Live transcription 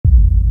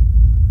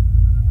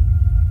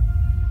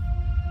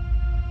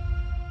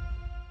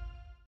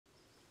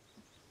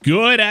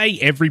Good day,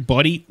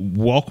 everybody.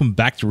 Welcome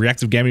back to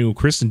Reactive Gaming with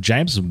Chris and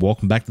James, and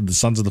welcome back to the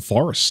Sons of the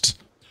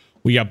Forest.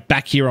 We are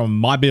back here on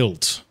my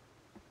build,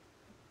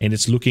 and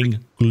it's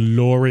looking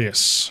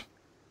glorious.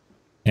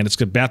 And it's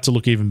about to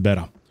look even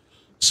better.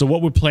 So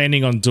what we're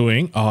planning on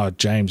doing... Oh,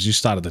 James, you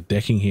started the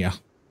decking here.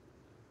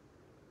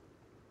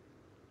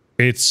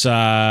 It's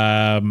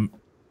supposed...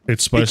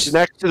 It's an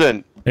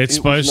accident.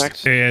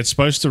 It's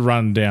supposed to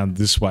run down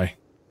this way.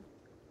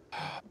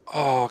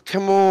 Oh,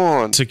 come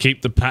on. To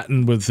keep the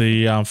pattern with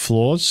the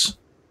floors.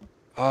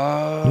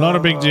 Not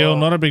a big deal,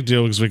 not a big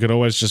deal, because we could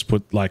always just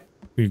put, like,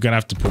 you're going to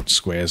have to put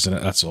squares in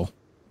it, that's all.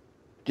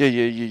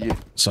 Yeah.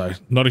 So,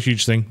 not a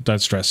huge thing, don't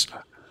stress.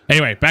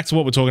 Anyway, back to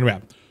what we're talking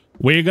about.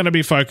 We're going to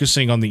be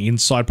focusing on the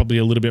inside probably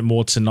a little bit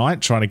more tonight,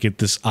 trying to get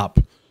this up.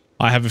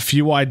 I have a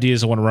few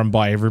ideas I want to run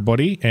by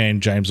everybody,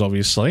 and James,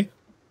 obviously.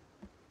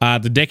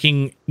 The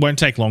decking won't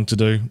take long to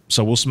do,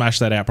 so we'll smash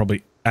that out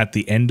probably at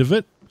the end of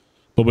it.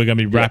 But we're going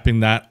to be wrapping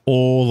that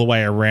all the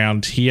way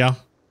around here,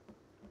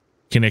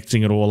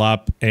 connecting it all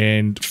up,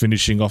 and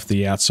finishing off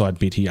the outside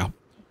bit here.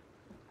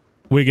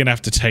 We're going to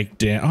have to take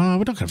down... Oh, we're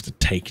not going to have to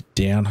take it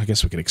down. I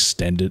guess we could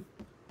extend it.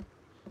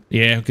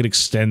 Yeah, we could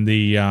extend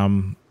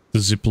the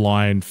zip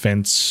line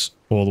fence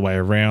all the way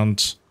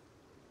around.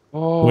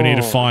 Oh, we need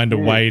to find a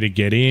way to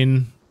get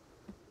in.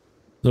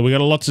 So we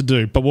got a lot to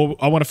do, but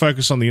I want to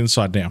focus on the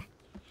inside now.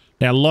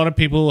 Now, a lot of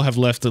people have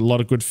left a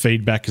lot of good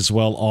feedback as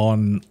well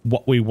on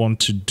what we want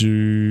to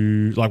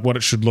do, like what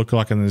it should look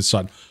like on the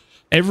inside.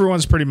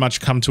 Everyone's pretty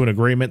much come to an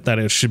agreement that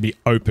it should be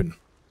open.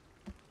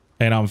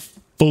 And I'm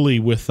fully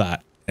with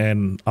that.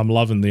 And I'm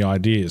loving the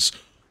ideas.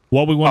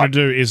 What we want to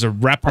do is a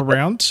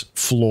wraparound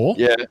floor.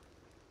 Yeah.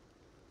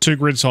 2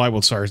 grids high.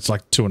 Well, sorry, it's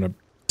like two and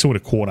a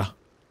quarter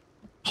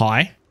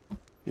high.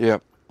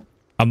 Yep.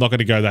 I'm not going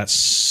to go that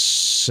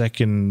second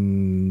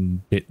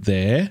bit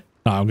there.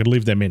 No, I'm going to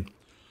leave them in.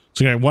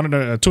 So we're going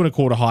to 2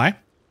 1/4 high.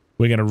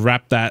 We're going to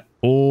wrap that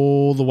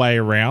all the way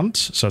around.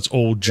 So it's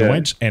all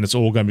joint and it's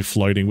all going to be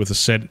floating with a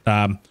set,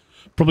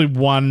 probably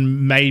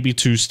 1, maybe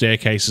 2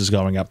 staircases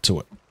going up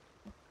to it.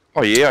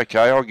 Oh, yeah,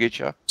 okay, I'll get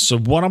you. So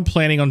what I'm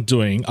planning on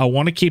doing, I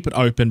want to keep it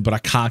open, but I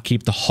can't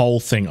keep the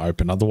whole thing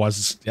open. Otherwise,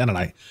 it's, I don't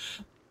know.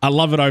 I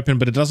love it open,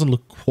 but it doesn't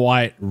look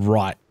quite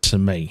right to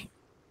me,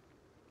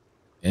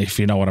 if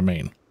you know what I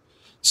mean.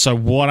 So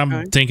what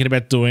I'm thinking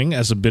about doing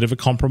as a bit of a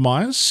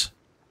compromise...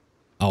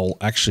 I'll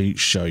actually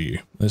show you.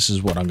 This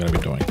is what I'm going to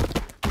be doing.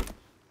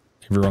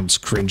 Everyone's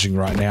cringing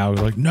right now.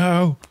 We're like,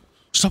 no,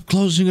 stop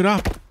closing it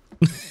up.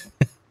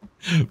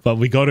 But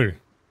we got to.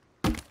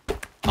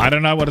 I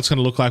don't know what it's going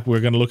to look like.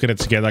 We're going to look at it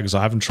together because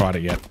I haven't tried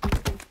it yet.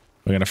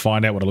 We're going to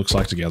find out what it looks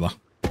like together.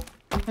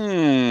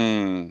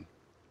 Am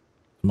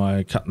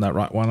I cutting that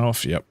right one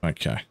off? Yep,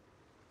 okay.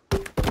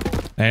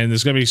 And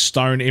there's going to be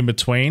stone in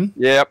between.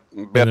 Yep,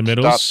 in the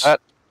middles.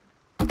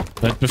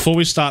 But before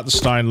we start the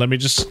stone,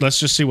 let's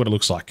just see what it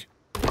looks like.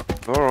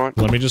 All right.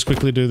 Let me just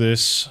quickly do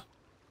this.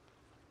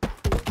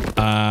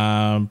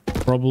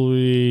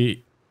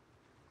 Probably...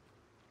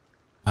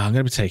 I'm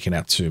going to be taking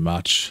out too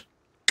much.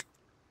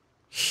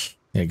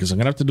 Yeah, because I'm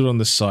going to have to do it on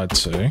this side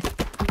too.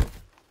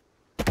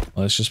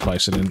 Let's just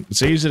place it in.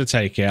 It's easy to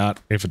take out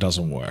if it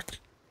doesn't work.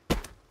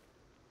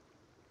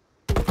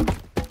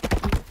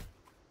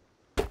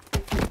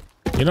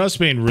 You know what's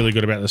been really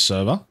good about the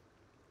server?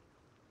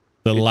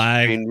 The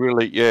lag.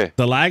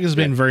 The lag has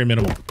been very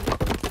minimal.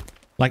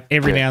 Like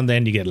every now and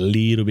then you get a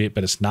little bit,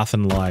 but it's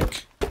nothing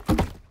like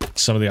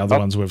some of the other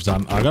ones we've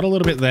done. I got a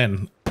little bit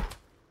then.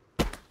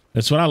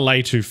 It's when I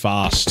lay too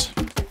fast.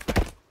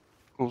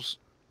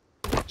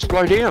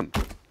 Slow down.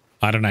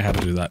 I don't know how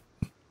to do that.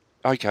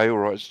 Okay, all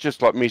right. It's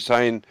just like me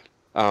saying,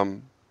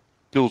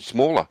 build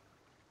smaller.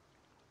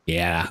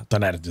 Yeah, don't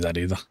know how to do that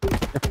either.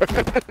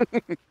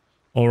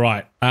 All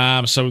right.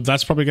 So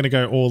that's probably going to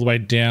go all the way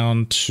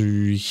down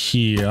to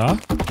here.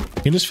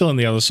 Can you just fill in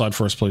the other side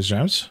for us, please,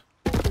 James?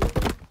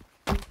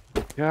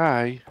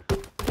 Okay.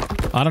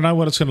 I don't know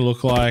what it's going to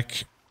look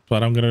like,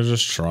 but I'm going to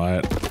just try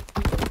it.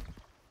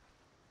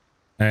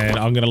 And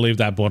I'm going to leave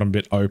that bottom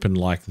bit open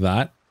like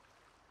that.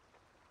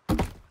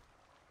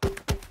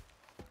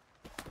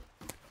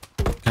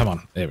 Come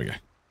on. There we go.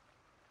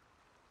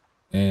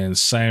 And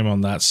same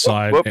on that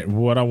side. Whoop. And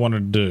what I want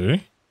to do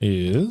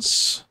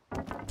is...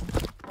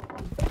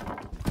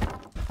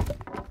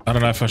 I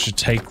don't know if I should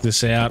take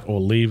this out or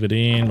leave it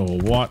in or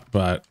what,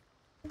 but...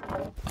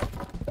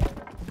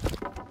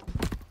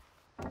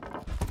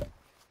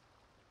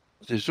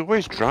 There's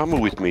always drama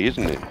with me,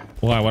 isn't there?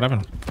 Why? What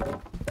happened?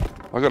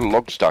 I got a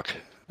log stuck.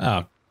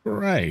 Oh,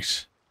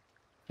 great.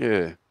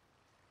 Yeah.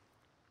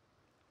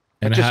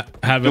 And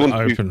have it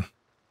open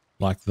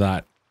like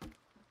that.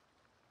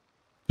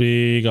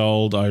 Big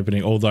old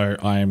opening, although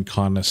I am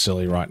kind of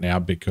silly right now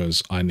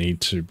because I need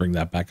to bring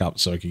that back up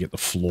so I can get the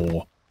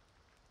floor.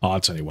 Oh,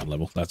 it's only 1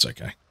 level. That's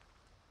okay.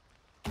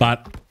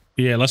 But,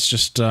 yeah, let's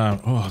just...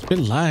 oh, it's a bit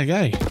lag,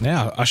 eh?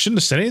 Now, I shouldn't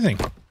have said anything.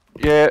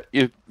 Yeah,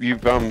 you've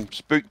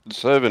spooked the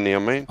server now,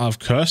 man. I've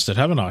cursed it,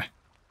 haven't I?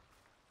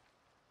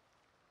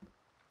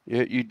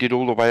 Yeah, you did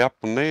all the way up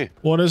from there.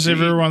 What does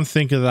everyone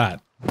think of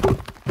that?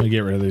 Let me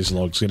get rid of these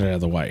logs, get it out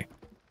of the way.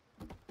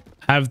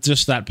 Have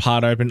just that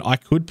part open. I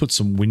could put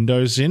some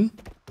windows in.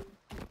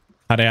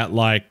 Cut out,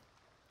 like,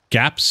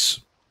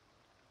 gaps.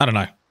 I don't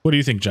know. What do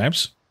you think,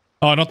 James?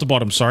 Oh, not the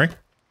bottom, sorry.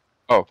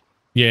 Oh.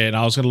 Yeah,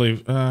 no, I was going to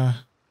leave...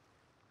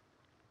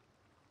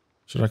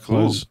 should I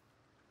close?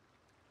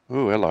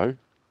 Oh, hello.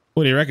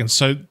 What do you reckon?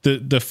 So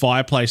the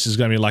fireplace is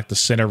going to be like the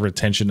center of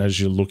attention as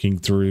you're looking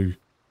through,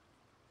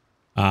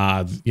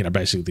 you know,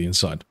 basically the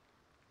inside.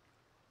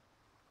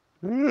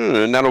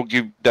 And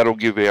that'll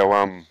give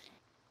our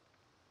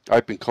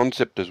open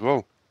concept as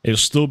well. It'll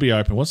still be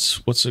open. What's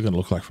it going to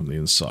look like from the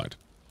inside?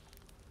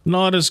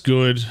 Not as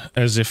good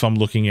as if I'm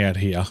looking out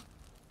here.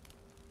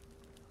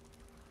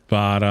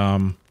 But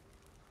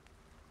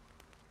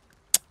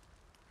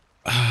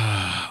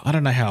I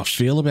don't know how I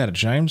feel about it,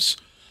 James.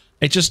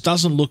 It just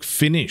doesn't look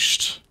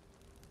finished.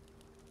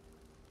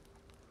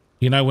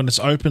 You know, when it's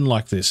open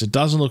like this, it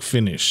doesn't look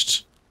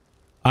finished.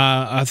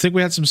 I think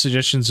we had some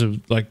suggestions of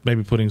like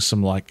maybe putting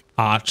some like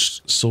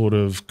arched sort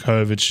of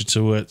curvature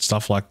to it,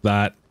 stuff like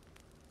that.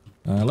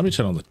 Let me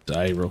turn on the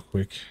day real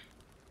quick.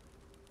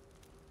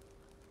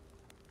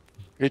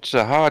 It's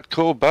a hard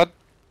call, bud.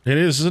 It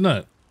is, isn't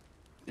it?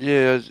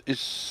 Yeah,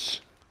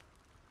 it's...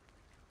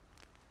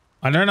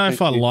 I don't know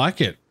if I like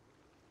it.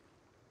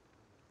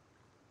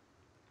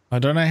 I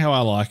don't know how I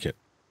like it.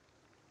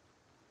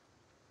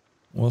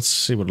 Well, let's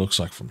see what it looks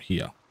like from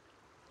here.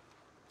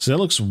 So that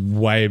looks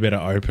way better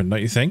open,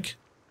 don't you think?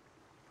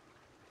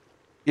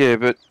 Yeah,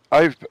 but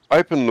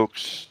open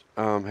looks,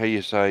 how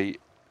you say,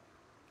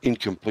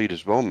 incomplete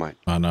as well, mate.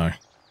 I know.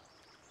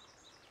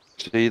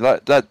 See,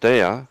 that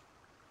there,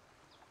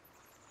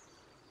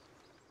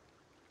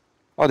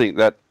 I think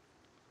that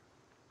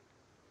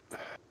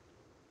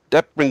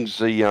brings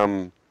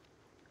the,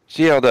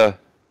 see how the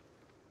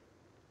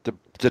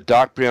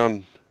dark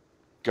brown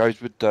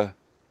goes with the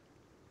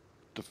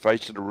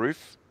face of the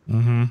roof?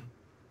 Mm-hmm.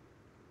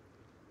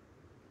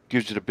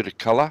 Gives it a bit of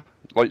colour.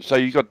 Like, so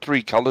you got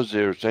 3 colours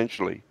there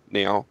essentially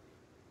now,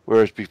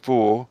 whereas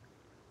before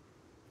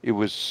it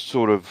was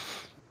sort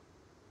of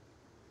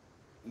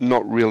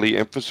not really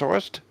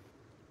emphasised.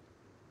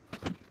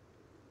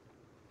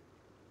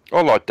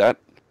 I like that.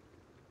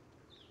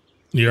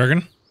 You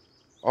reckon?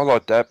 I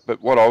like that,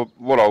 but what I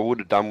would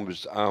have done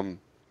was I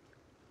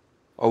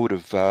would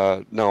have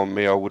knowing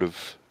me, I would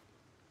have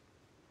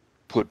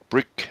put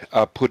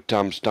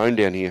stone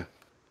down here.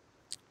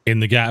 In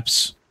the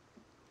gaps.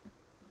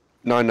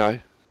 No.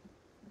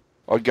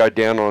 I'd go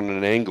down on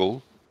an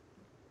angle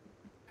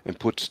and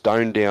put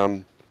stone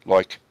down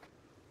like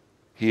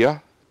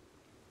here,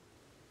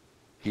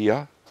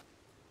 here,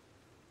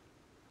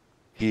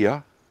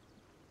 here,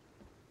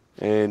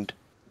 and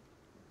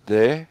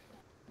there,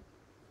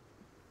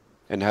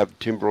 and have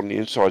timber on the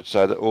inside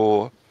so that,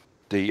 or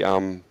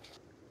the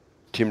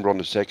timber on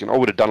the second. I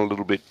would have done a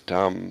little bit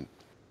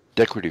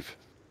decorative.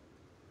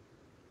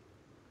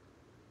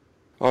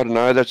 I don't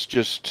know, that's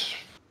just...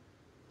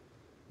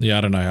 Yeah,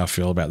 I don't know how I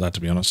feel about that,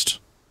 to be honest.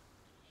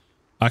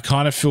 I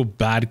kind of feel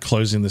bad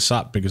closing this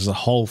up because the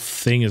whole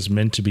thing is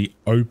meant to be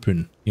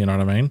open. You know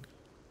what I mean?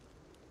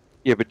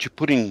 Yeah, but you're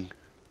putting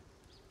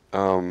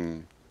a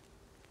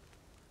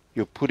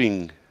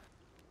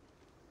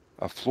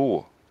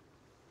floor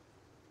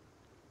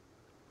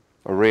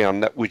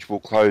around that which will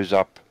close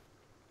up.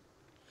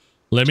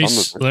 Let me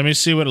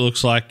see what it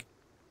looks like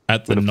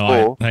at the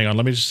night. Floor. Hang on,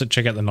 let me just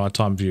check out the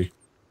nighttime view.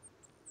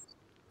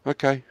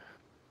 Okay.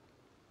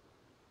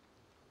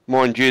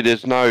 Mind you,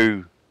 there's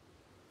no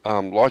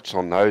lights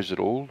on those at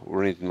all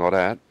or anything like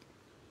that.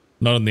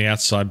 Not on the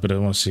outside, but I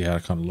want to see how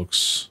it kind of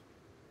looks.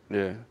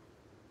 Yeah.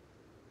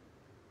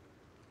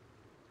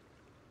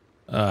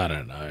 I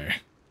don't know.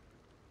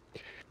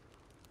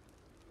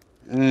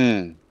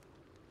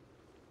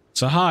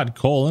 It's a hard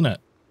call, isn't it?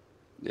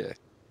 Yeah.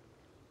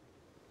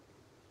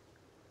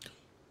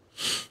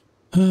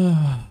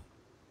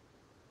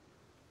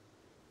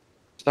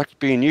 Sucks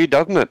being you,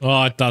 doesn't it?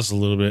 Oh, it does a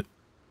little bit.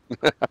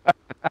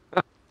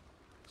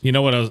 You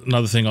know what?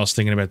 Another thing I was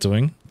thinking about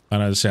doing. I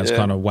know this sounds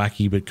kind of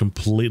wacky, but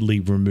completely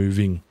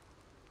removing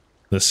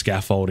the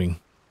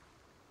scaffolding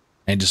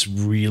and just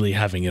really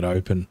having it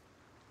open.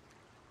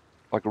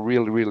 Like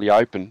really, really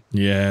open.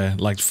 Yeah,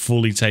 like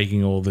fully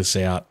taking all this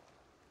out.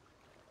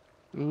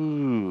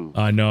 Ooh.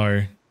 I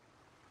know,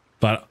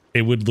 but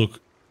it would look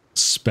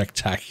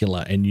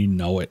spectacular, and you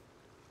know it.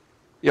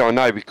 Yeah, I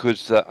know,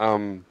 because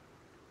when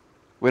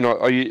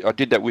I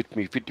did that with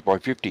me 50 by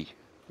 50,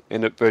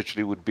 and it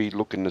virtually would be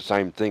looking the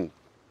same thing.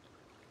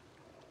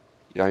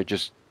 You know,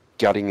 just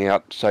gutting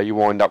out, so you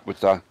wind up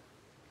with a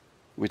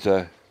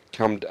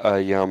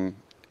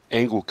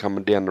angle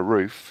coming down the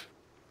roof.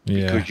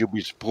 Yeah. Because you'll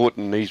be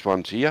supporting these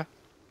ones here.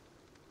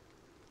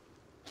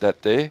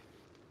 That there.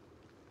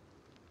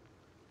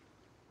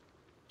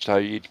 So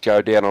you'd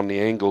go down on the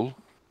angle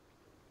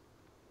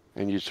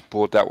and you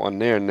support that one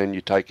there, and then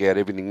you take out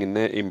everything in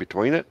there in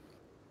between it.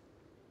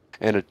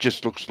 And it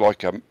just looks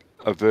like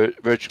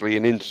virtually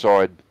an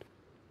inside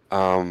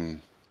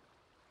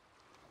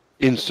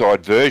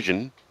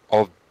version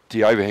of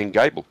the overhang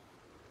gable.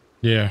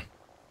 Yeah.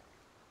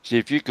 See,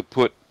 if you could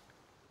put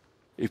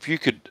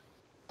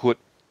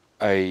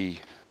a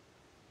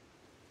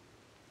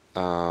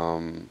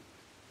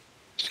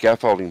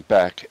scaffolding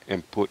back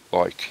and put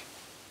like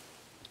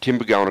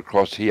timber going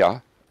across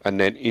here and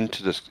then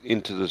into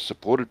the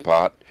supported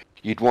part,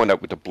 you'd wind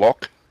up with a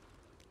block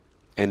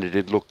and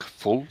it'd look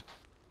full.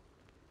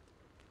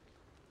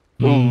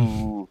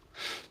 Ooh,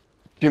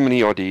 too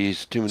many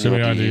ideas. Too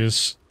many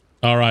ideas.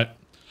 All right,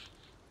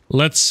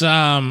 let's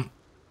have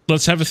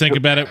a think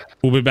about it.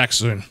 We'll be back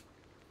soon.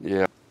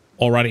 Yeah.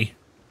 Alrighty,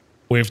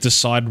 we've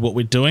decided what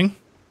we're doing.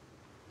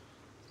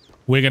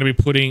 We're going to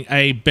be putting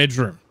a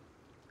bedroom,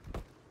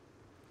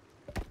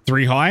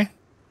 3 high,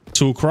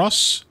 2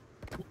 across,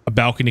 a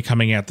balcony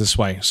coming out this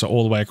way, so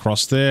all the way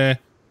across there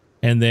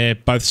and there,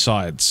 both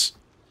sides.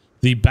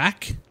 The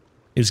back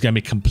is going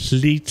to be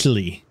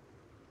completely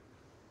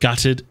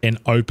gutted and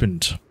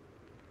opened.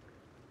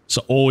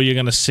 So all you're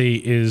going to see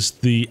is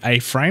the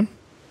A-frame,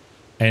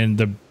 and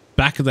the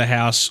back of the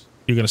house,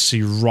 you're going to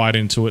see right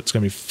into it. It's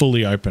going to be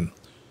fully open.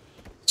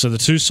 So the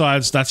 2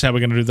 sides, that's how we're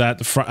going to do that.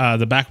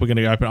 The back, we're going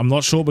to open. I'm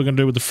not sure what we're going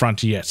to do with the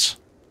front yet.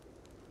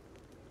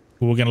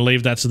 We're going to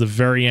leave that to the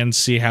very end,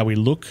 see how we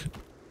look.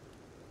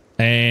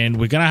 And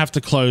we're going to have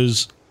to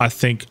close, I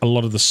think, a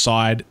lot of the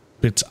side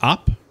bits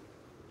up.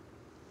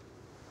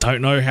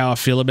 Don't know how I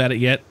feel about it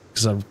yet,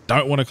 because I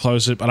don't want to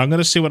close it, but I'm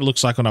going to see what it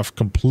looks like when I've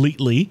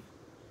completely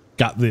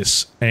gut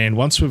this. And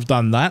once we've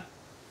done that,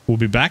 we'll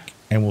be back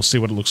and we'll see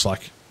what it looks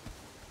like.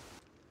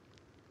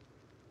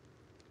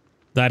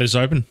 That is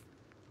open.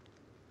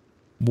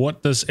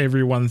 What does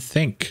everyone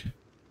think?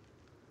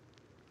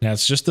 Now,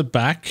 it's just the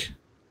back,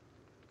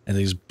 and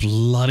these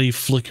bloody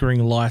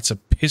flickering lights are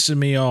pissing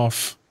me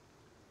off.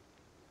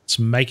 It's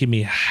making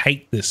me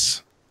hate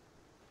this.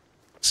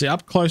 See,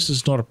 up close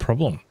is not a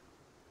problem.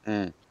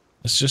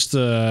 It's just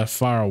a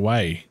far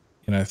away,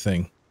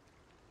 thing.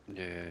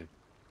 Yeah.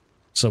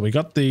 So we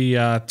got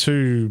the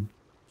 2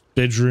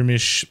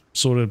 bedroom-ish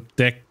sort of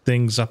deck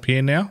things up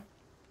here now.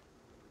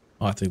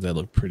 I think they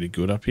look pretty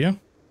good up here.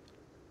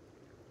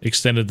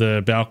 Extended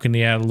the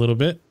balcony out a little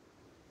bit,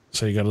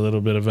 so you got a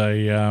little bit of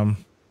a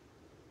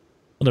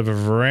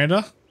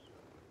veranda.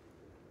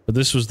 But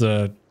this was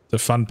the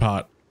fun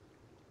part,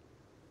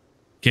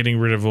 getting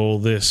rid of all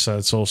this so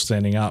it's all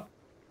standing up.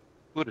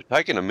 Would have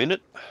taken a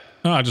minute.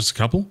 Oh, just a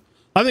couple.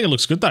 I think it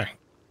looks good though.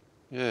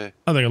 Yeah.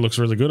 I think it looks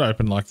really good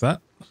open like that.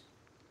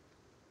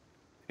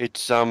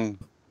 It's I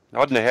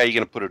don't know how you're going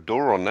to put a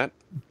door on that.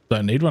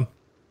 Don't need one.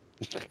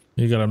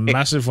 You got a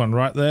massive one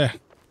right there.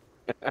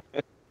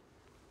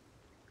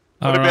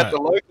 What about the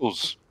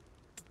locals?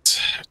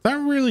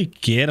 Don't really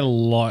get a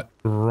lot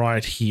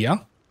right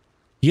here.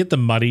 You get the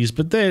muddies,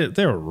 but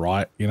they're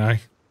alright,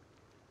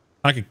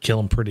 I could kill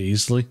them pretty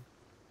easily.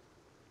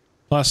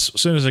 Plus,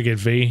 as soon as I get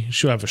V,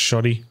 she'll have a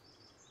shoddy.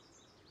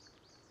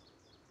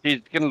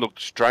 It's going to look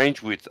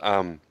strange with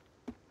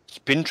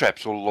spin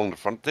traps all along the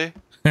front there.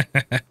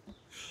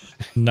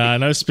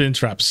 No spin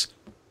traps.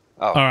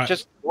 Oh, all right.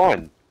 Just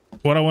one.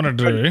 What I want to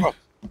do...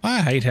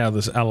 I hate how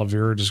this aloe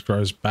vera just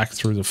grows back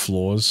through the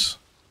floors.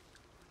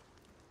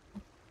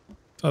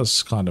 It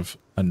does kind of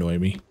annoy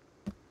me.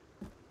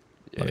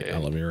 Yeah. Like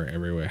aloe vera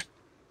everywhere.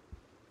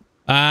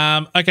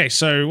 Okay,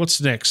 so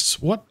what's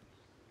next? What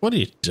are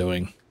you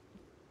doing?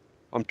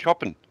 I'm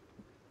chopping.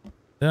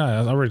 Yeah,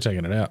 I've already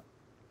taken it out.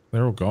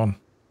 They're all gone.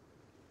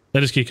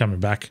 They just keep coming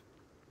back.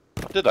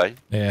 Did they?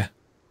 Yeah.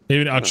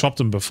 Even I chopped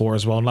them before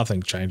as well.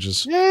 Nothing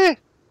changes. Yeah.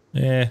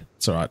 Yeah,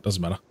 it's all right.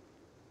 Doesn't matter.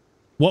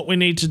 What we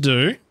need to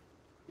do...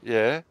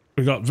 Yeah.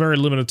 We've got very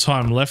limited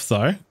time left,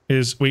 though,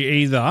 is we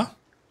either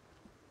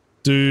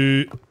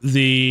do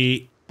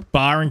the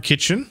bar and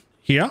kitchen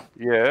here.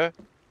 Yeah.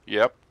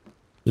 Yep.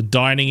 The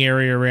dining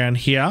area around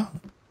here.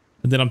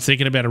 And then I'm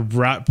thinking about a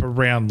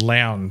wrap-around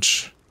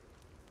lounge.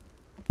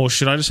 Or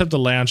should I just have the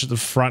lounge at the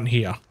front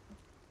here?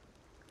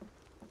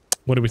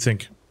 What do we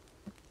think?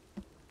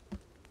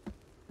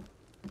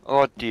 I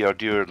like the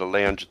idea of the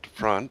lounge at the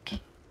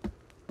front.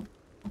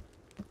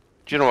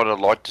 Do you know what I'd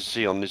like to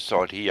see on this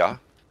side here?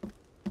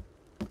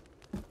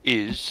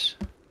 Is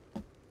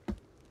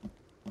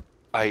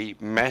a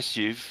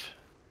massive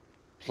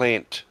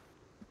plant.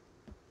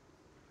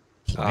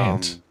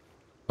 Plant?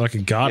 Like a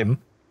garden?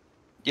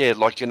 Yeah,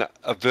 like in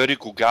a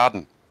vertical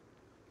garden.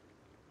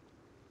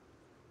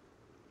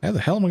 How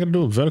the hell am I going to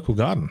do a vertical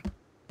garden?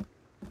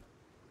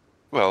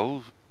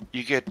 Well,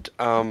 you get,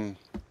 you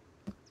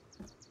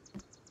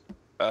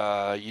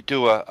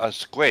do a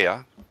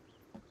square,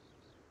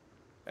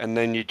 and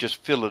then you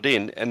just fill it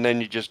in, and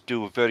then you just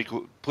do a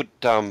vertical, put,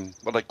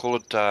 what they call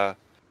it, the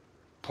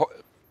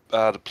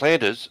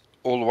planters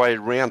all the way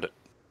around it.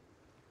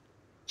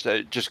 So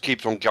it just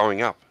keeps on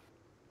going up.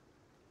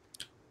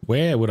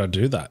 Where would I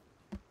do that?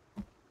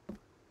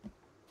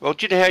 Well,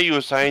 do you know how you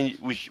were saying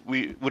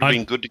we would have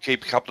been good to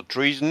keep a couple of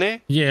trees in there?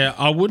 Yeah,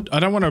 I would. I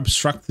don't want to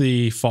obstruct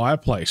the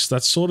fireplace.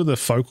 That's sort of the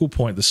focal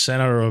point, the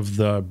center of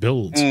the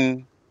build.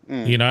 You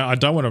know, I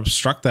don't want to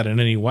obstruct that in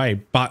any way,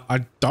 but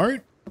I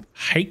don't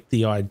hate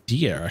the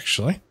idea,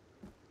 actually.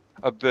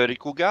 A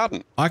vertical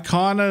garden. I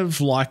kind of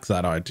like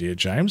that idea,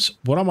 James.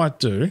 What I might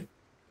do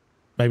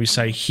maybe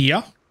say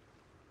here,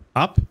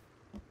 up.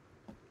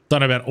 Don't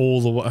know about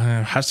all the way.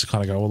 Has to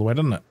kind of go all the way,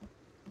 doesn't it?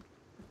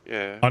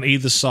 Yeah. On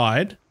either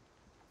side.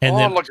 And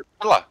then, like a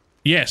pillar.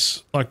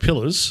 yes, like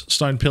pillars,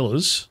 stone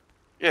pillars.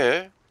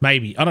 Yeah.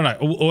 Maybe. I don't know.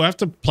 We'll have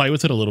to play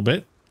with it a little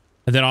bit.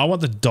 And then I want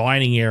the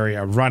dining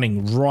area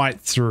running right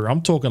through.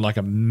 I'm talking like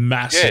a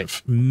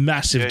massive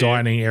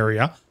dining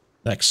area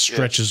that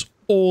stretches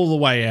all the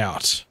way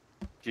out.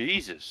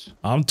 Jesus.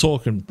 I'm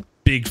talking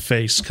big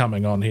feast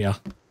coming on here.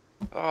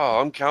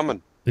 Oh, I'm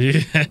coming.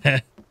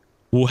 Yeah.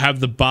 We'll have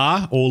the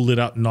bar all lit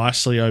up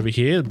nicely over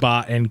here,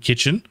 bar and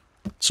kitchen.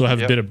 So we'll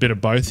have a bit of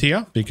both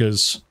here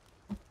because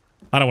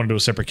I don't want to do a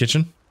separate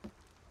kitchen.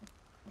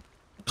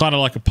 Kind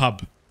of like a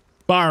pub.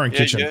 Bar and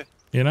kitchen,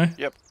 you know?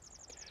 Yep.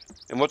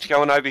 And what's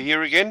going over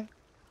here again?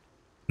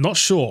 Not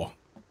sure.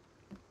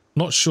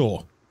 Not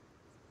sure.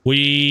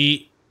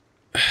 We...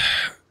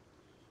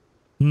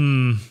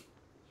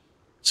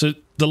 So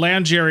the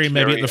lounge area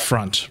maybe at the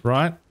front,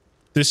 right?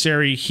 This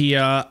area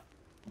here,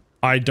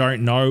 I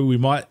don't know. We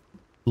might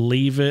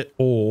leave it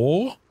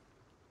or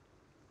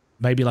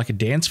maybe like a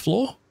dance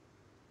floor.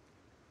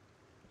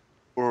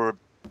 Or,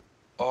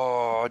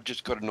 I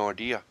just got an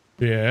idea.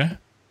 Yeah.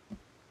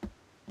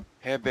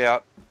 How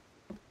about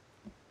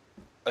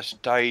a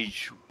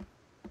stage?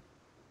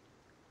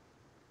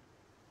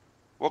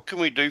 What can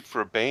we do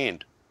for a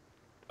band?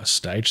 A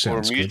stage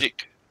sounds or music?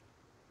 Good.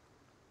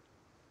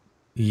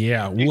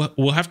 Yeah,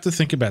 we'll have to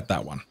think about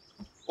that one.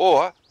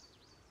 Or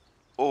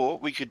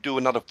we could do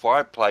another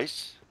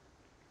fireplace.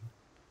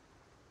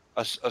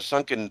 A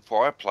sunken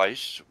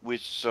fireplace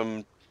with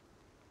some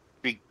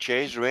big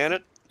chairs around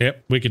it.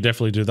 Yep, we could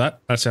definitely do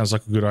that. That sounds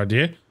like a good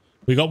idea.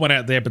 We got one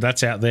out there, but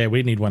that's out there.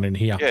 We need one in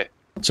here. Yeah.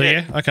 So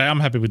yeah, okay, I'm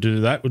happy we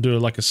do that. We'll do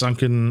like a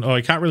sunken... Oh,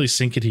 you can't really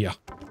sink it here.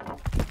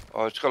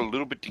 Oh, it's got a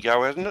little bit to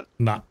go, hasn't it?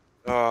 Nah.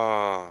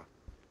 Oh.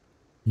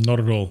 Not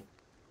at all.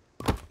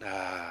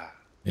 Ah.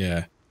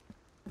 Yeah.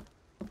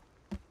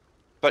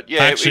 But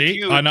yeah,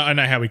 actually, I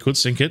know how we could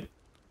sink it.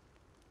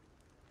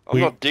 I'm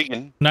not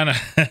digging. No.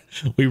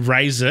 We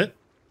raise it.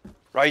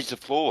 Raise the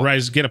floor.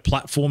 Get a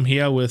platform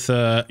here with...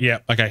 yeah,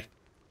 okay.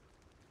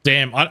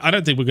 Damn, I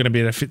don't think we're going to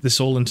be able to fit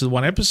this all into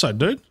one episode,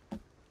 dude.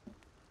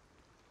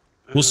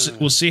 We'll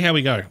see how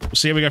we go. We'll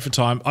see how we go for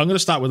time. I'm going to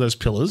start with those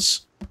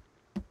pillars.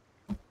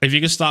 If you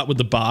can start with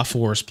the bar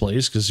for us,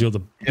 please, because you're the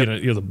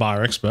you're the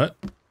bar expert.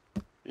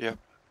 Yep.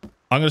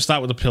 I'm going to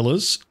start with the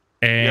pillars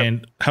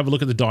and have a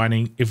look at the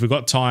dining. If we've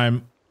got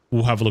time,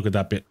 we'll have a look at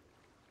that bit.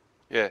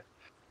 Yeah.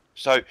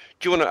 So,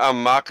 do you want to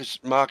mark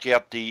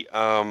out the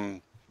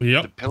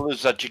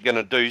pillars that you're going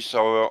to do,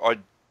 so I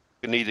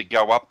can either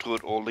go up to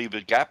it or leave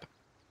a gap?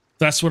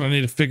 That's what I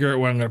need to figure out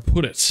where I'm going to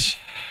put it.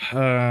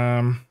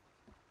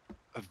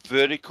 A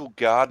vertical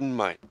garden,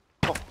 mate.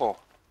 Oh.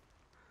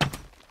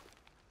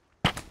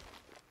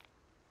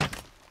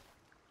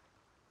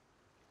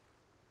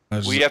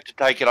 We have to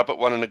take it up at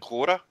 1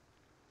 1/4.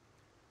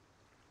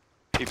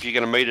 If you're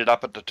going to meet it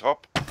up at the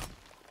top.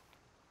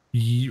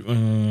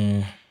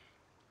 Is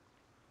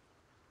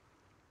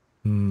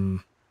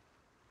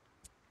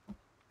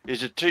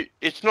it too?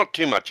 It's not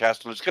too much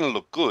hassle. It's going to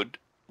look good.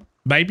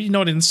 Maybe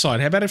not inside.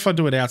 How about if I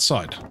do it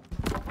outside?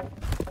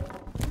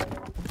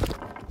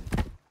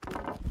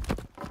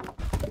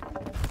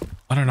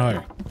 I don't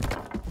know.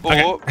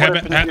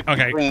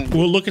 Okay,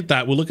 we'll look at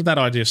that. We'll look at that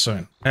idea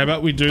soon. How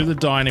about we do the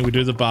dining, we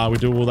do the bar, we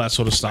do all that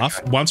sort of stuff.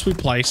 Okay. Once we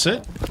place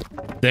it,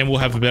 then we'll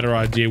have a better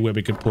idea where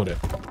we could put it.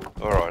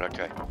 All right,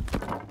 okay.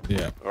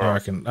 Yeah, I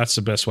reckon that's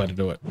the best way to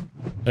do it.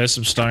 There's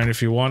some stone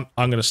if you want.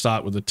 I'm going to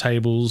start with the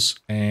tables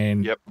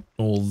and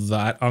all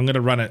that. I'm going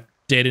to run it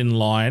dead in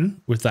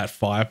line with that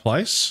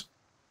fireplace.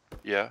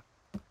 Yeah.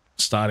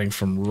 Starting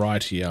from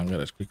right here, I'm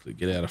going to quickly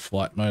get out of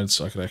flight mode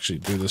so I can actually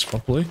do this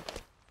properly.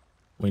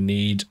 We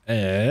need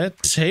a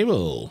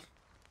table.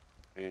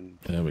 And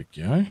there we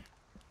go.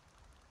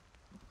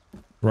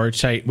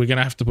 Rotate. We're going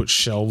to have to put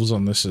shelves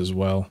on this as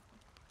well.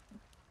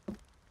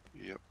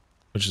 Yep.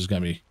 Which is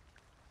going to be a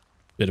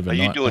bit of a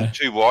nightmare. Are you doing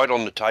too wide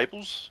on the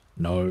tables?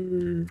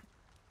 No.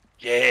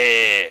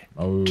 Yeah.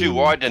 No. Too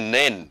wide and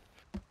then.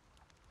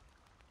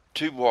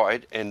 Too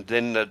wide and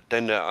then the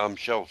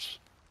shelves.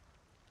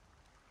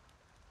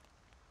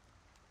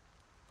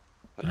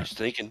 He's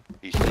thinking.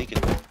 He's thinking.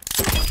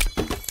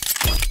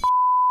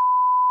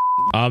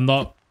 I'm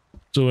not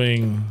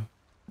doing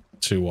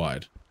too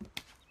wide.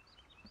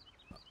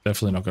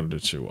 Definitely not going to do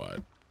too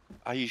wide.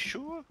 Are you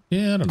sure?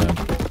 Yeah, I don't know.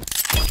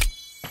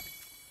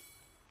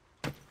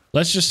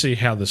 Let's just see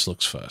how this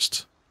looks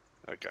first.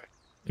 Okay.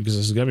 Because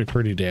this is going to be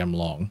pretty damn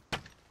long.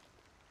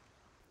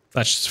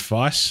 That should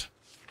suffice.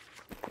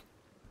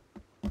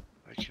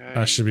 Okay.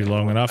 That should be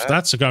long enough.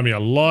 That's going to be a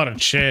lot of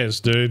chairs,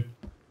 dude.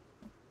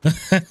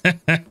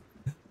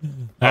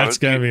 That's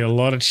going to be a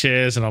lot of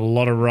chairs and a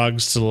lot of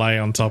rugs to lay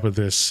on top of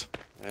this.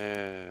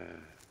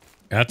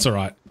 That's all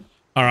right.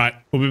 All right.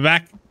 We'll be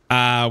back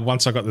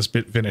once I got this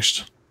bit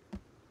finished.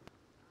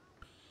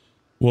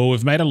 Well,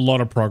 we've made a lot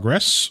of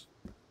progress.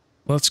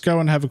 Let's go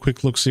and have a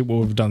quick look, see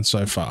what we've done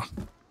so far.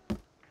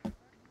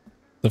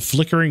 The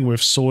flickering,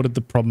 we've sorted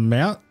the problem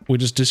out. We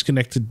just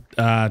disconnected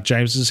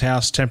James's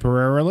house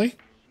temporarily.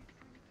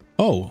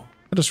 Oh,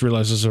 I just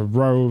realized there's a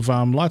row of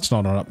lights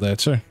not on up there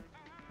too.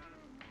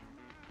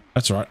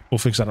 That's all right. We'll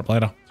fix that up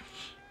later.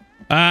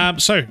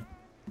 So,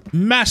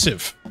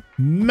 massive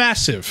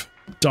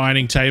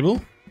dining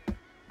table.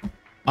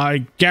 I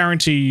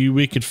guarantee you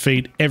we could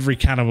feed every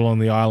cannibal on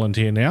the island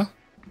here now.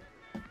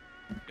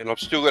 And I've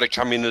still got to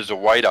come in as a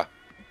waiter.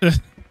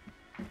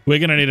 We're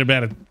going to need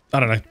about, I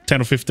don't know,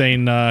 10 or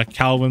 15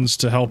 Calvins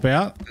to help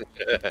out.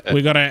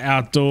 We got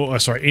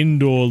our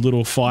indoor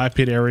little fire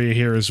pit area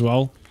here as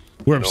well.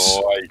 We're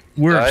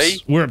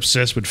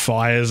obsessed with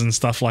fires and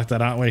stuff like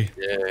that, aren't we?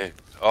 Yeah.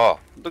 Oh,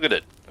 look at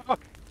it. Oh.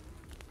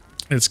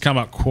 It's come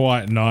up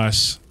quite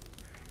nice.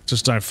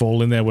 Just don't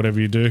fall in there, whatever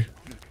you do.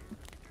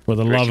 For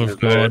the love of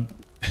God.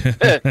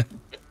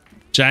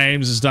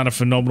 James has done a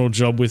phenomenal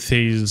job with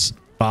his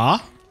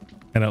bar,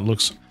 and it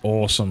looks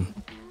awesome.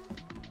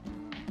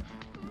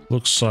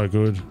 Looks so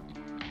good.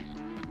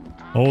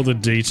 All the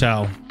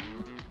detail.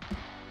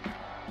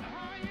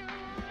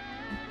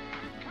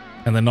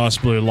 And the nice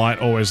blue light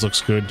always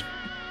looks good.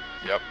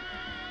 Yep.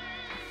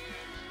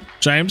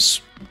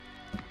 James?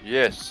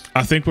 Yes.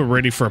 I think we're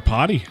ready for a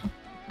party.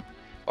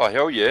 Oh,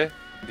 hell yeah.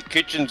 The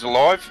kitchen's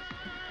alive.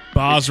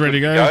 Bar's ready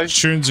to go.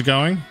 Tunes are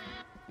going.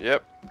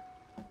 Yep.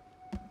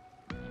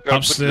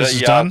 Upstairs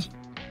is done.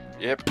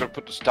 Yep, got to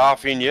put the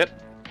staff in yet.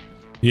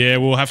 Yeah,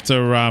 we'll have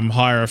to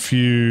hire a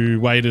few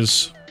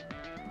waiters.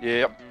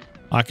 Yep.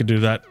 I could do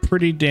that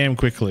pretty damn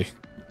quickly.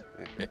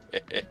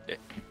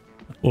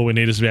 All we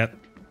need is about...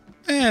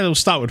 we'll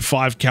start with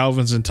 5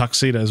 Calvins and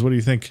tuxedos. What do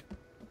you think?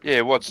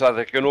 Yeah, what, so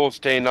they can all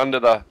stand under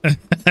the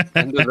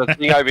under the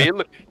thing over here?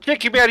 Look,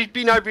 check him out, he's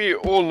been over here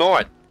all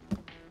night.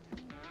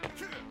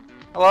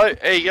 Hello,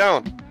 how you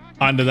going?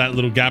 Under that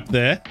little gap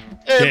there.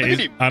 Yeah, look at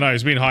him. I know,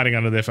 he's been hiding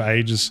under there for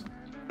ages.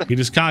 He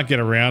just can't get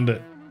around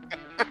it.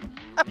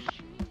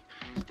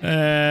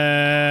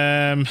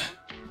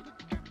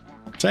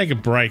 Take a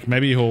break.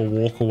 Maybe he'll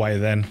walk away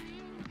then.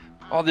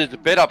 Oh, there's a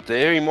bed up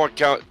there. He might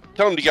go.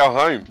 Tell him to go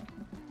home.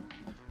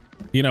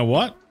 You know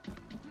what?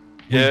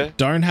 Yeah. We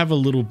don't have a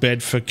little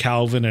bed for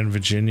Calvin and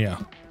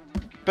Virginia.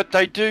 But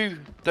they do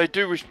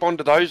respond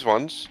to those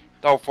ones.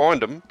 They'll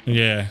find them.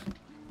 Yeah.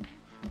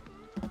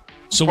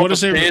 So what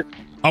is it?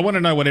 I want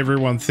to know what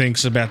everyone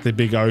thinks about the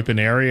big open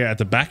area at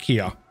the back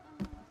here.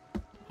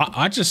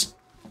 I just,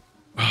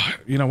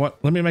 you know what?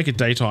 Let me make it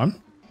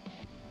daytime.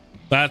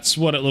 That's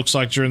what it looks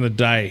like during the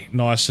day.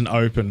 Nice and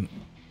open.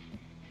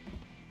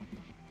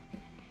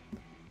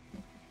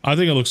 I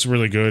think it looks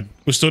really good.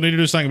 We still need to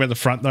do something about the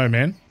front though,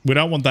 man. We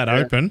don't want that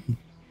open.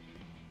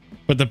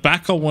 But the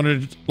back I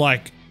wanted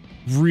like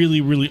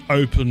really, really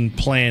open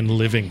plan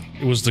living.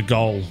 It was the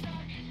goal.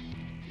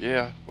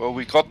 Yeah, well,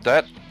 we got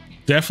that.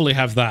 Definitely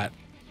have that.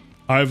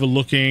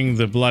 Overlooking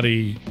the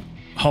bloody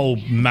whole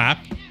map.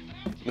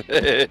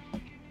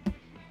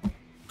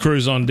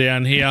 Cruise on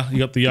down here. You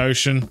got the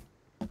ocean.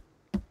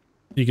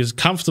 You can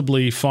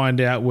comfortably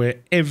find out where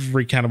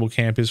every cannibal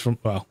camp is from.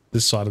 Well,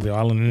 this side of the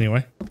island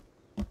anyway.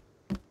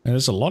 And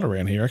there's a lot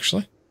around here,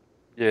 actually.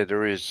 Yeah,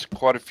 there is.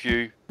 Quite a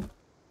few.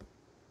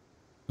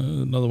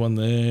 Another one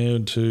there.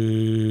 1,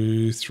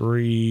 2,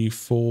 3,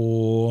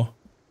 4.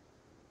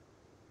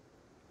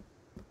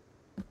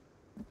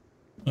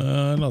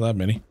 Not that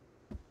many.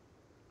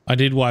 I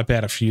did wipe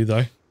out a few,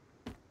 though.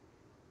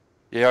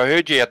 Yeah, I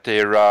heard you out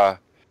there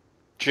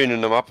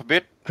tuning them up a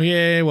bit.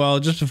 Yeah, well,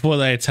 just before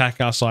they attack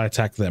us, I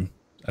attack them.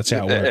 That's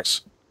how it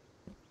works.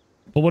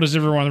 But what does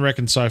everyone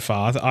reckon so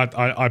far?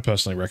 I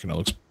personally reckon it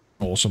looks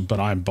awesome, but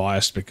I'm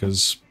biased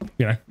because,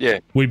 you know,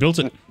 we built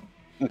it.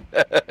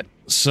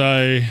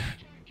 So,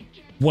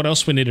 what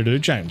else we need to do,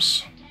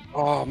 James?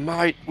 Oh,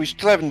 mate, we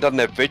still haven't done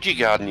that veggie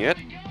garden yet.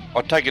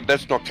 I take it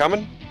that's not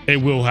coming? It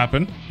will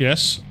happen,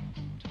 yes.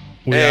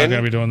 We are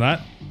going to be doing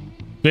that.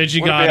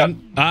 Veggie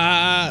garden.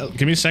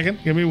 Give me a second.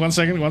 Give me 1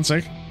 second. 1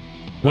 sec.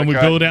 When we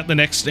build out the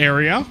next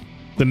area,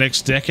 the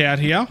next deck out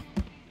here,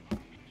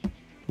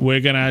 we're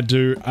going to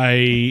do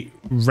a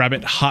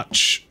rabbit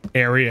hutch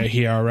area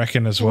here, I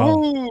reckon, as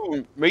well.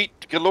 Ooh, meat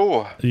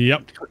galore.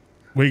 Yep.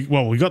 We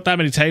got that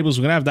many tables.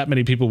 We're going to have that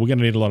many people. We're going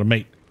to need a lot of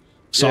meat.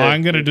 So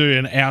I'm going to do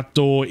an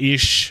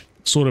outdoor-ish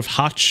sort of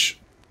hutch,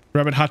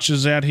 rabbit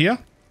hutches out here.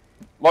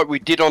 Like we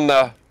did on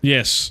the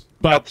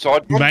but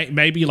outside one?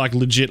 Maybe like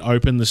legit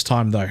open this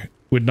time, though,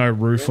 with no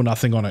roof or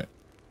nothing on it.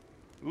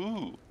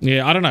 Ooh.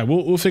 Yeah, I don't know.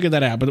 We'll figure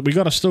that out. But we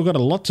still got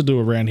a lot to do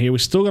around here. We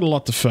still got a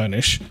lot to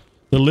furnish.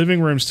 The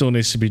living room still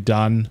needs to be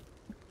done.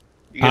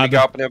 You gonna go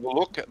up and have a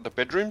look at the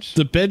bedrooms?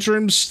 The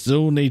bedrooms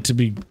still need to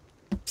be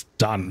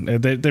done.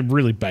 They're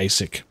really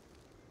basic.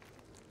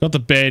 Got the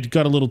bed.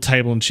 Got a little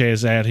table and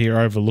chairs out here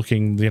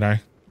overlooking, you know,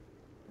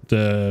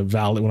 the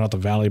valley. Well, not the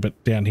valley,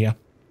 but down here.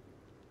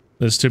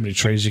 There's too many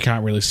trees. You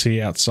can't really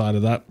see outside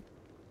of that.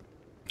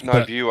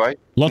 No view, eh?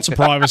 Lots of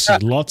privacy.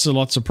 lots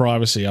of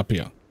privacy up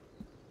here.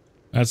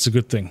 That's a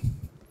good thing.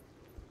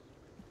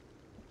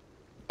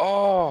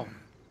 Oh,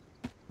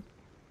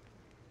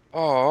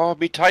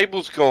 my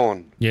table's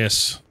gone.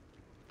 Yes.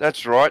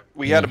 That's right.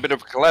 We had a bit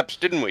of a collapse,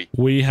 didn't we?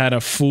 We had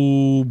a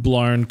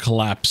full-blown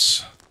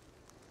collapse.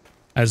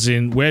 As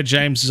in, where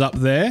James is up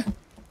there,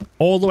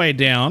 all the way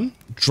down,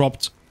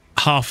 dropped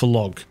half a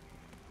log.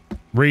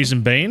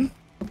 Reason being,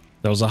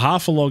 there was a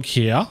half a log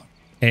here,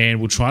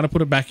 and we're trying to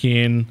put it back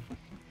in.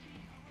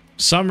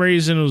 Some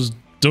reason it was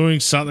doing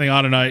something,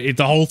 I don't know.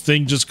 The whole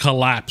thing just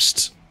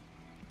collapsed.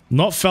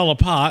 Not fell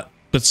apart,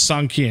 but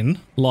sunk in.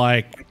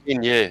 Like,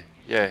 yeah.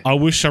 I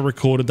wish I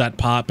recorded that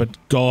part, but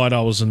God,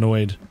 I was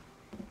annoyed.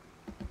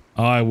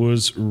 I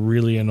was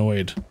really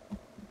annoyed.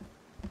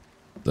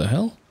 The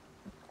hell?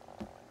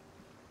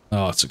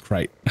 Oh, it's a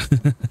crate.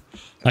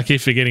 I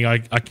keep forgetting I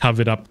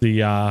covered up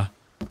the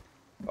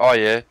oh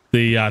yeah,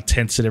 the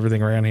tents and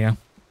everything around here.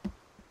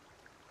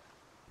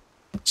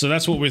 So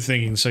that's what we're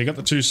thinking. So you got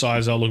the two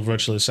sides, they'll look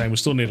virtually the same. We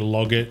still need to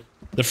log it.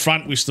 The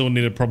front we still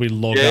need to probably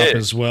log up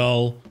as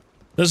well.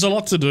 There's a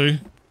lot to do.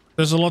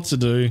 There's a lot to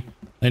do.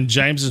 And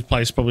James's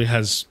place probably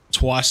has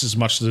twice as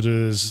much to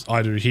do as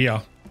I do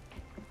here.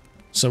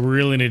 So we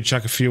really need to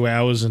chuck a few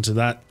hours into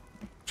that.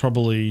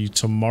 Probably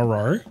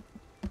tomorrow.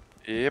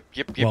 Yep.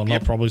 Well,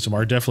 not probably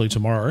tomorrow. Definitely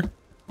tomorrow.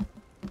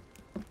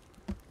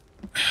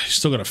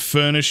 Still got to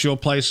furnish your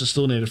place. I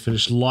still need to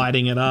finish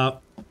lighting it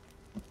up.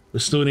 We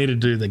still need to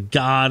do the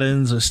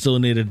gardens. I still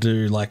need to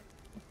do, like,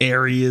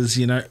 areas,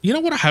 you know. You know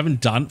what I haven't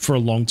done for a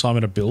long time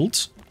in a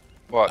build?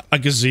 What? A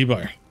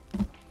gazebo.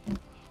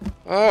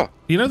 Oh.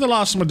 You know the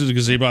last time I did a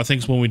gazebo, I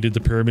think, is when we did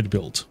the pyramid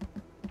build.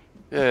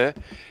 Yeah.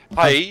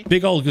 Hey. A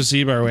big old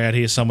gazebo out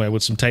here somewhere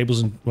with some tables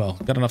and, well,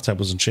 got enough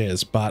tables and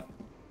chairs, but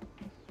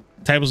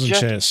tables and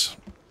chairs.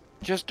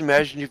 Just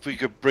imagine if we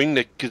could bring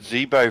the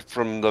gazebo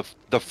from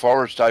the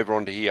forest over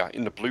onto here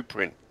in the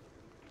blueprint.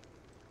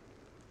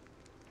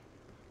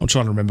 I'm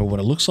trying to remember what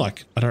it looks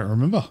like. I don't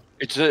remember.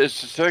 It's a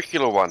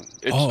circular one.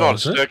 It's not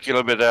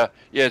circular, but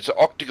yeah, it's an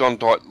octagon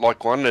type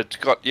like one. It's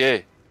got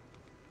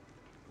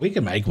We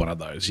can make one of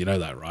those. You know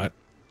that, right?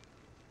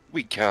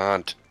 We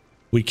can't.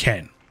 We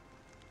can.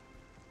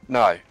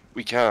 No,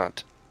 we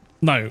can't.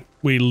 No,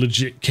 we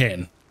legit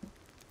can.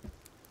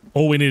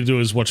 All we need to do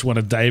is watch one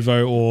of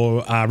Davo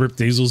or Rip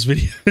Diesel's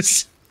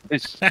videos.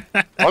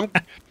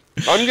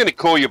 I'm going to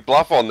call your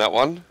bluff on that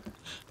one.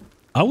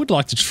 I would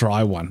like to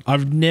try one.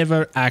 I've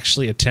never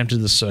actually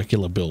attempted the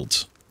circular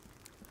build.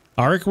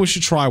 I reckon we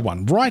should try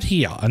one right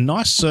here. A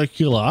nice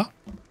circular.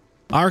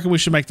 I reckon we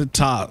should make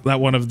that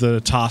one of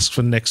the tasks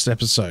for next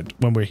episode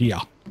when we're here.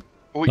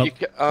 Well,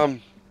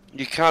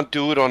 you can't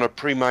do it on a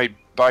pre-made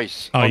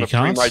base. Oh, on you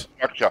can't? Pre-made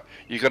structure.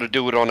 You got to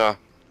do it on a.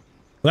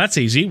 Well, that's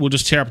easy. We'll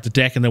just tear up the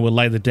deck and then we'll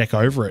lay the deck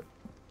over it,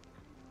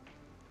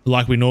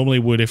 like we normally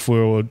would if we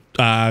were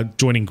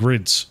joining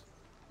grids.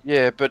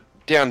 Yeah, but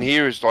down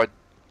here is like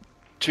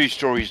 2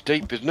 stories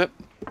deep, isn't it?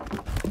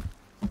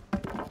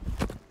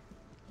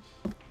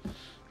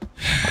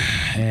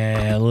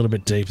 Yeah, a little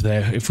bit deep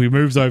there. If we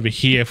moved over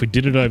here, if we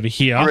did it over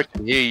here, I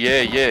reckon,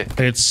 yeah.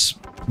 It's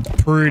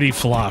pretty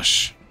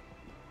flush.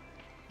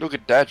 Look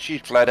at that,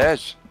 she's flat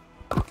as.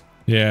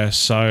 Yeah,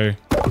 so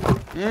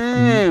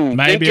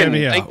maybe over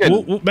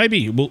here.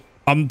 Maybe.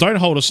 Don't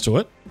hold us to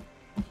it,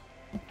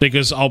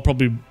 because I'll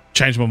probably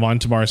change my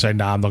mind tomorrow and say,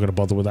 nah, I'm not going to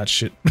bother with that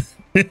shit.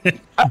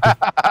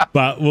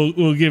 But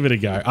we'll give it a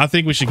go. I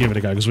think we should give it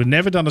a go because we've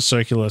never done a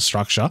circular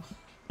structure.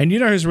 And you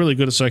know who's really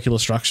good at circular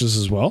structures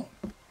as well?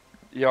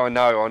 Yeah, I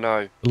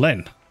know.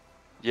 Len.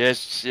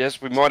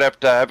 Yes, we might have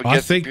to have a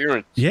guest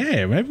appearance.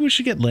 Yeah, maybe we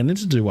should get Len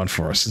to do one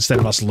for us instead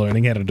of us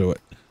learning how to do it.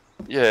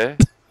 Yeah.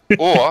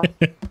 Or,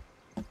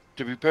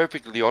 to be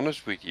perfectly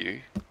honest with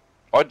you,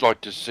 I'd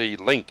like to see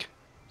Link.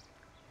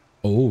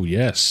 Oh,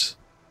 yes.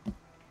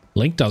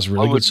 Link does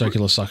really good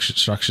circular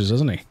structures,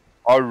 doesn't he?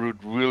 I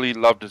would really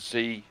love to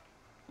see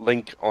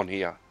Link on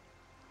here.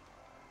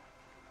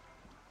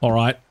 All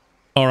right.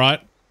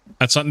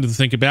 That's something to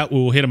think about.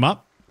 We'll hit him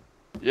up.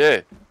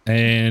 Yeah.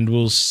 And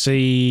we'll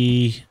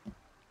see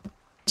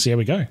how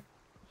we go.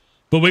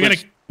 But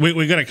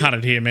we're gonna cut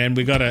it here, man.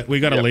 We gotta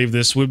leave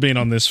this. We've been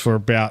on this for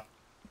about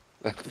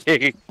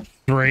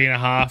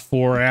 3.5,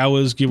 4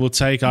 hours, give or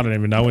take. I don't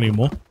even know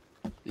anymore.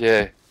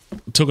 Yeah.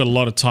 It took a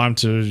lot of time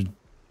to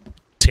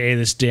tear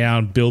this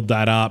down, build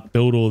that up,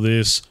 build all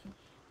this.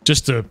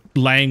 Just to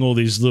laying all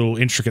these little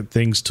intricate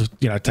things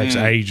takes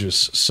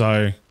ages.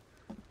 So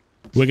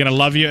we're going to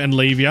love you and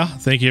leave you.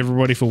 Thank you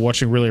everybody for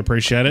watching. Really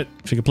appreciate it.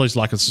 If you could please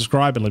like and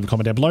subscribe and leave a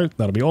comment down below,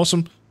 that'll be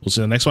awesome. We'll see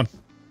you in the next one.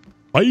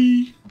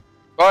 Bye.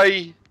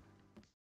 Bye.